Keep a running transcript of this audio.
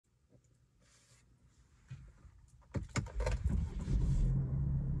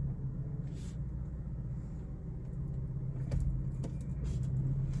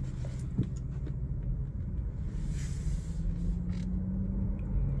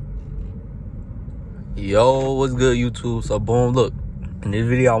Yo, what's good, YouTube? So boom, look, in this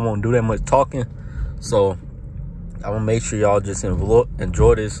video I won't do that much talking, so I'm gonna make sure y'all just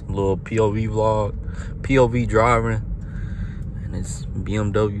enjoy this little POV vlog, POV driving, and it's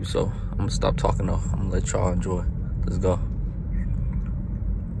BMW. So I'm gonna stop talking though. I'm gonna let y'all enjoy. Let's go.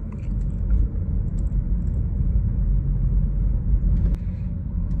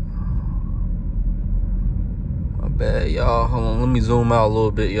 My bad, y'all. Hold on, let me zoom out a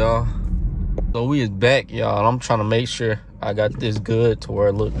little bit, y'all. So we is back, y'all. I'm trying to make sure I got this good to where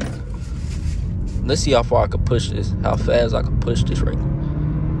it look. Let's see how far I can push this, how fast I can push this right now.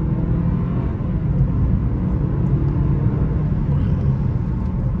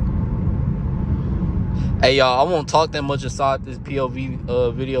 Hey, y'all, I won't talk that much inside this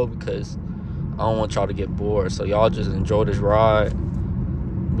POV video because I don't want y'all to get bored. So y'all just enjoy this ride.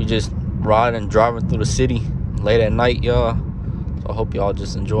 We just riding and driving through the city late at night, y'all. So I hope y'all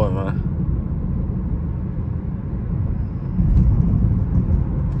just enjoy, man.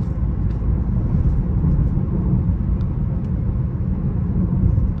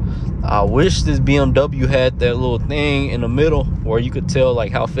 I wish this BMW had that little thing in the middle where you could tell like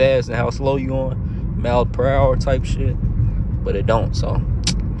how fast and how slow you on, miles per hour type shit, but it don't. So,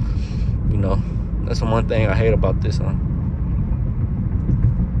 you know, that's the one thing I hate about this, huh?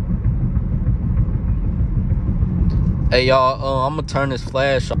 Hey, y'all, I'm gonna turn this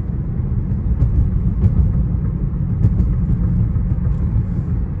flash off.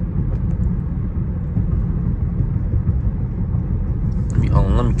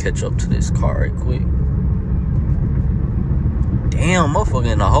 Let me catch up to this car right quick. Damn,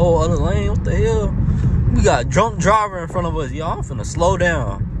 motherfucker in a whole other lane. What the hell? We got a drunk driver in front of us. Y'all, I'm finna slow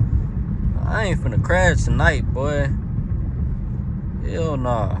down. I ain't finna crash tonight, boy. Hell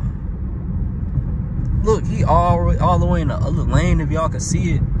nah. Look, he all the way in the other lane, if y'all can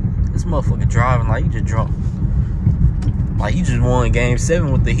see it. This motherfucker driving like he just drunk. Like he just won game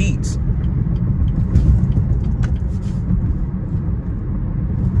 7 with the heats.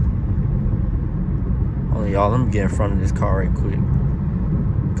 Y'all, let me get in front of this car right quick.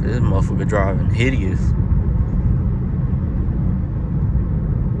 Cause this motherfucker driving hideous.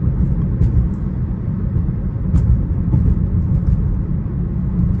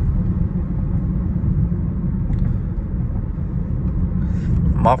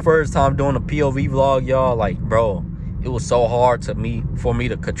 My first time doing a POV vlog, y'all, like, bro, it was so hard for me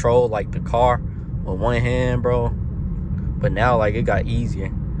to control like the car with one hand, bro. But now, like, it got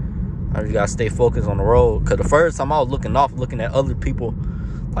easier. I just gotta stay focused on the road. Cause the first time I was looking at other people,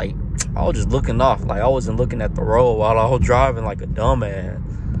 like I was just looking off. Like I wasn't looking at the road while I was driving like a dumbass.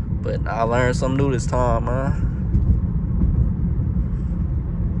 But I learned something new this time, man.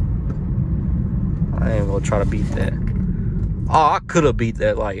 I ain't gonna try to beat that. Oh, I could have beat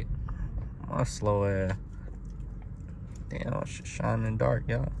that, like my slow ass. Damn, shit shining dark,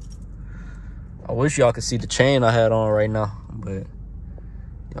 y'all. I wish y'all could see the chain I had on right now, but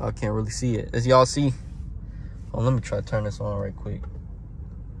y'all can't really see it. As y'all see, oh, let me try to turn this on right quick.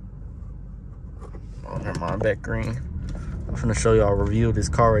 Oh, never mind, back green. I'm finna show y'all a review of this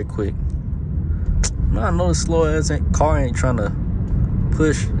car right quick. Man, I know this slow ass car ain't trying to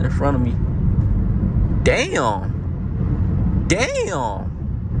push in front of me. Damn. Damn.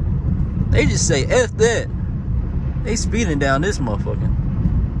 They just say F that. They speeding down this motherfucker.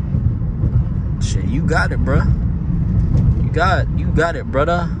 Shit, you got it, bruh. You got it,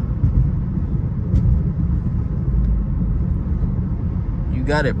 brother. You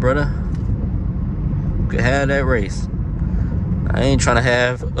got it, brother. You can have that race. I ain't trying to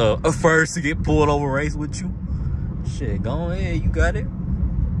have a first to get pulled over race with you. Shit, go ahead. You got it.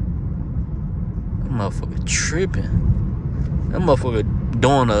 That motherfucker tripping. That motherfucker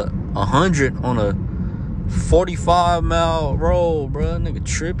doing 100 on a 45-mile road, bro. Nigga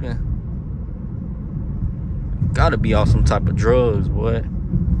tripping. Gotta be off some type of drugs, boy.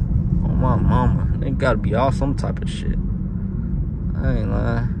 Oh, my mama. They gotta be off some type of shit. I ain't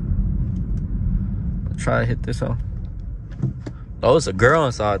lying. I'll try to hit this on. Oh, it's a girl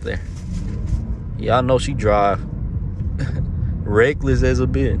inside there. Y'all know she drive. Reckless as a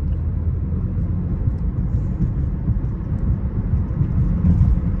bit.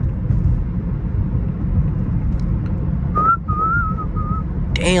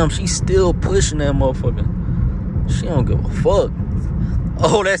 Damn, she's still pushing that motherfucker. She don't give a fuck.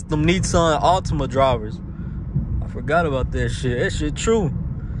 Oh, that's them Nissan Altima drivers. I forgot about that shit. That shit true.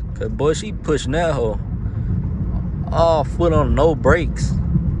 Cause boy, she pushing that hoe. Oh, foot on no brakes.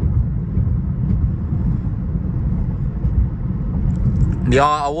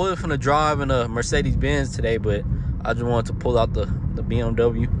 Y'all, I was finna drive in a Mercedes Benz today, but I just wanted to pull out the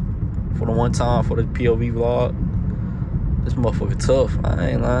BMW. For the one time, for the POV vlog. This motherfucker tough. I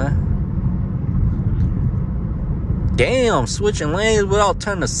ain't lying. Damn, switching lanes without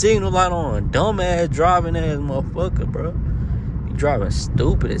turning the signal light on. Dumbass driving ass motherfucker, bro. You driving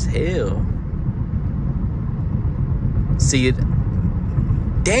stupid as hell. See it?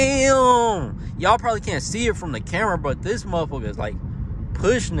 Damn. Y'all probably can't see it from the camera, but this motherfucker is like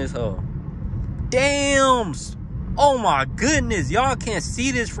pushing this hoe. Damn. Oh my goodness. Y'all can't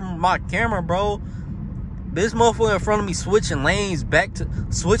see this from my camera, bro. This motherfucker in front of me switching lanes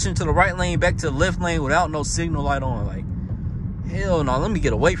switching to the right lane back to the left lane without no signal light on. Like, hell no. Let me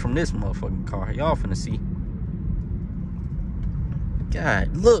get away from this motherfucking car. Y'all finna see.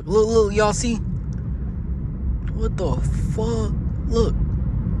 God, look. Y'all see? What the fuck? Look.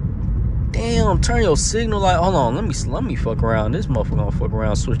 Damn, turn your signal light. Hold on. Let me fuck around. This motherfucker gonna fuck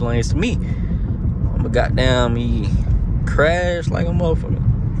around, switch lanes to me. I'ma goddamn me crash like a motherfucker.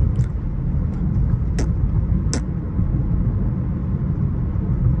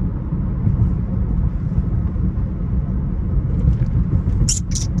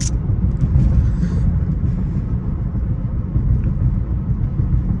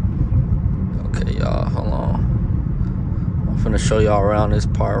 Okay, y'all, hold on. I'm finna show y'all around this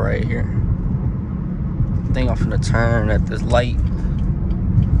part right here. I think I'm finna turn at this light.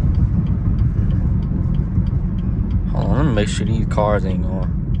 Hold on, let me make sure these cars ain't going.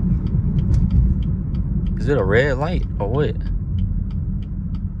 Is it a red light or what?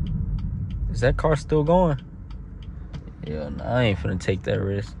 Is that car still going? Yeah, no, I ain't finna take that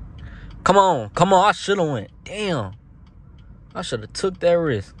risk. Come on, I should've went. Damn. I should've took that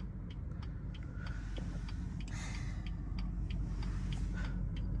risk.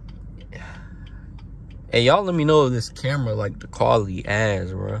 Hey, y'all let me know if this camera, like, the quality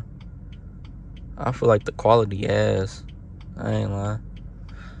ass, bro. I feel like the quality ass. I ain't lying.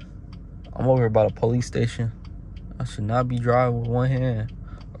 I'm over here by the police station. I should not be driving with one hand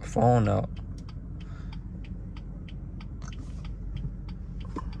or phone out.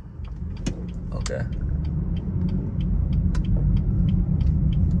 Okay.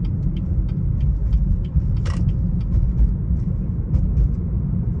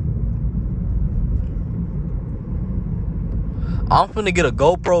 I'm finna get a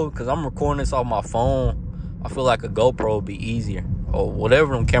GoPro because I'm recording this off my phone. I feel like a GoPro would be easier. Or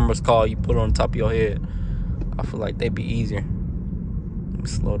whatever them cameras call, you put it on top of your head. I feel like they'd be easier. Let me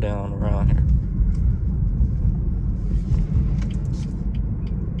slow down around here.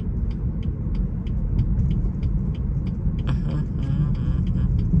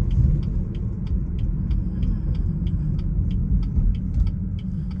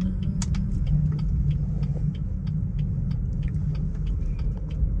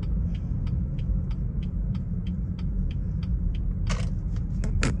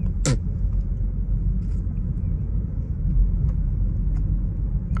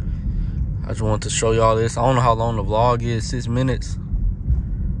 I just wanted to show y'all this. I don't know how long the vlog is, 6 minutes.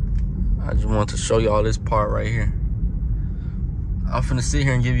 I just wanted to show y'all this part right here. I'm finna sit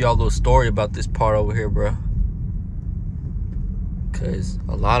here and give y'all a little story about this part over here, bro. Cause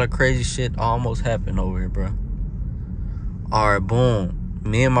a lot of crazy shit almost happened over here, bro. Alright, boom.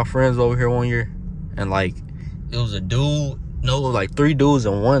 Me and my friends over here one year, and like, it was a dude, no, like 3 dudes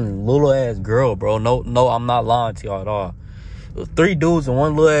and one little ass girl, bro. No, I'm not lying to y'all at all. It was 3 dudes and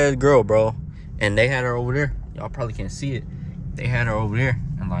one little ass girl, bro. And they had her over there. Y'all probably can't see it. They had her over there.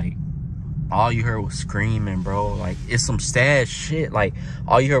 And like, all you heard was screaming, bro. Like, it's some sad shit. Like,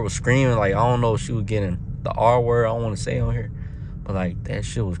 all you heard was screaming. Like, I don't know if she was getting the R word. I don't want to say on here. But like, that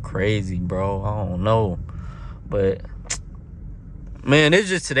shit was crazy, bro. I don't know. But, man, it's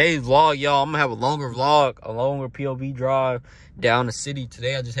just today's vlog, y'all. I'm going to have a longer vlog, a longer POV drive down the city.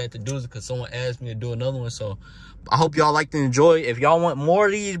 Today, I just had to do it because someone asked me to do another one. So, I hope y'all liked and enjoyed. If y'all want more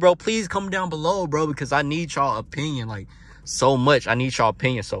of these, bro, please comment down below, bro, because I need y'all opinion, like, so much. I need y'all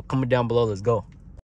opinion. So, comment down below. Let's go.